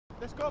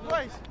Let's go,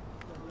 boys.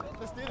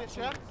 Let's do this,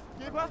 yeah?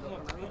 Keeper?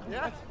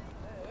 Yeah?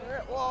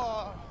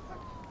 Whoa.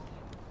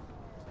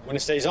 When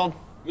it stays on.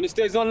 When it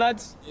stays on,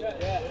 lads? Yeah.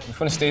 If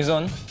when it stays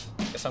on,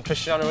 get some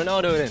Cristiano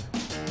Ronaldo then.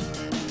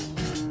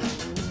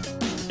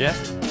 Yeah?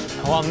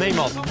 I want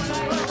Neymar.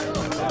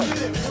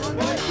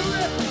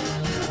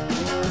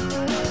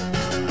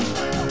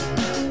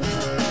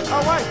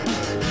 Oh, wait.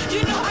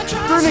 You know I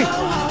try Rooney. so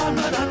hard,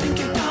 but I think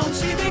you don't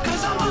see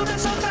because I'm moving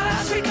so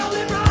fast. We call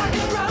it rock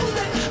and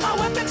rolling. My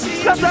weapon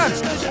sees Stop that.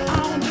 just cause you're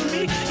on to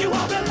me. You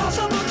are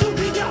impossible to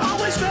read, you're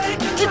always straight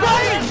control.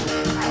 Higuaín.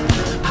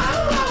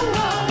 Oh, oh,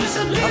 oh, it's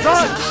a listen.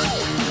 Done.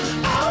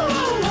 Oh,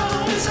 oh,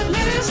 oh, it's a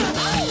listen.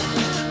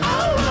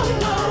 Oh,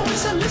 oh, oh,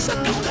 it's a listen.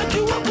 Gonna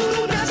do a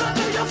voodoo dance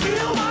until you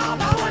feel my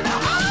power now.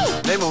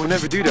 Oh. Neymar will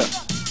never do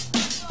that.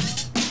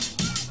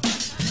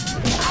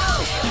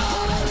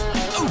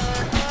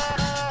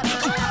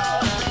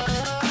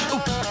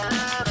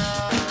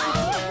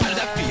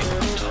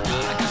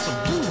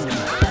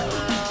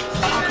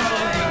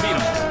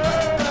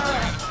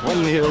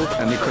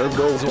 And the crowd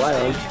goes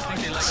wild.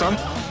 Son,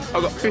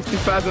 I've got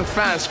 50,000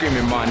 fans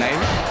screaming my name.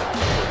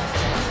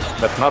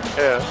 But not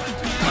air.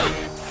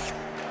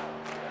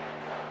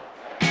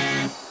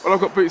 Well, I've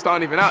got boots that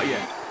aren't even out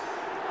yet.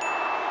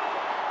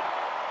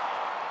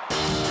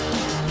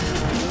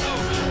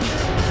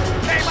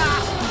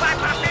 Neymar, vai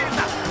pra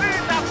pista,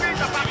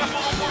 passa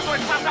por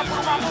dois, passa por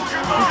uma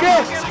Piqué.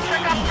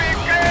 chega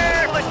Piqué,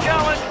 the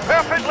challenge,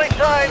 perfectly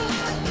timed.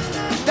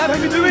 Dá pra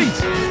me do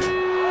isso.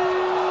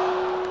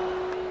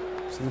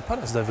 Você não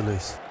parece Davi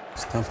Luiz.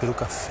 Você tem uma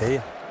peruca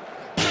feia.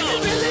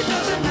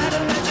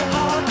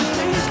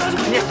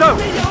 Iniesta.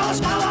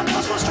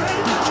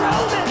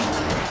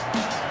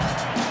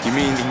 You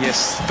mean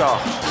Iniesta?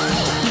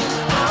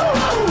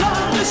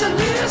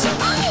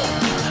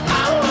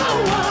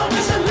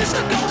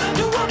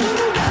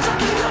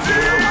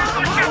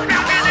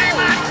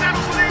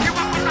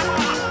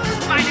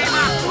 Vai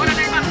Neymar, bora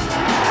Neymar.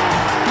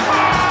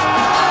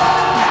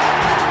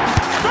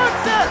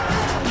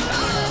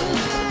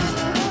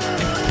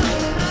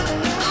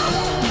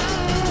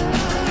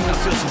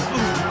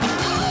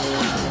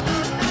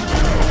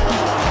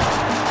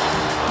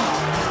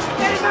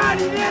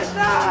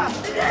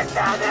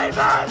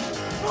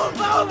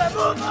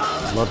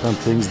 Zlatan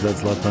thinks that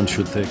Zlatan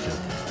should take it.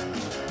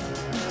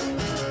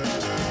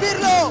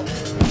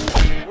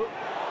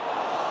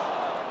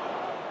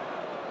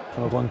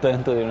 Sono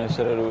contento di non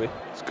essere lui.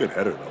 It's a good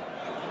header, though.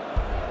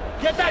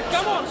 Get that,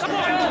 come on, come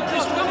on,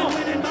 come on.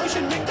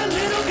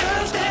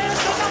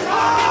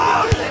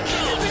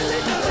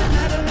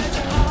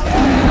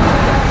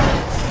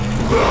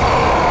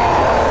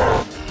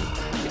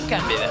 It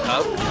can't be the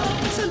hope.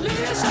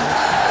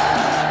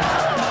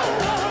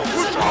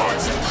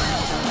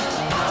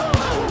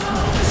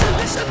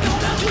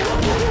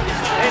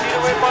 Headed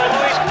away by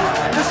Luis.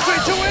 The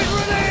straight to win,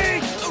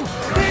 Rooney!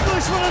 The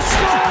Englishman has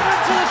scored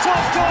into the top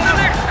corner. The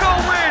next goal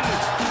wins.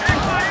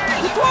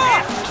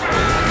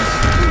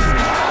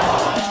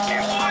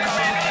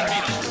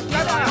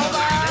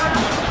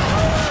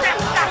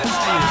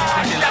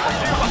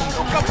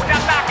 No campo de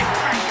ataque.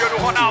 Cristiano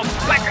Ronaldo.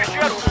 Vai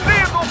Cristiano.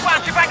 Lindo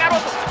passe. Vai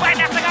garoto. Vai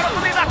nessa garoto.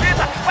 Linda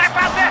fita. Vai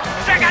fazer.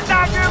 Chega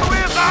Davi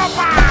Luiz.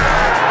 Opa!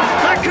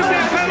 That could be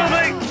a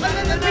penalty.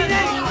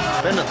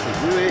 Penalty,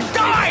 really?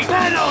 Die!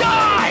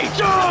 Die!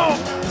 Joe!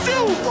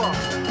 Silva!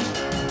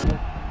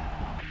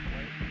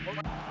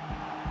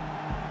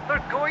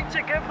 They're going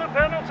to give the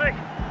penalty.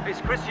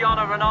 It's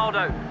Cristiano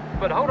Ronaldo.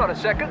 But hold on a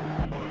second.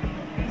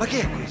 Ma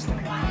che è questo?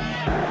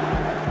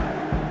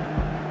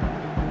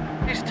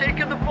 He's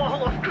taken the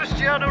ball off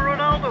Cristiano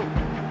Ronaldo.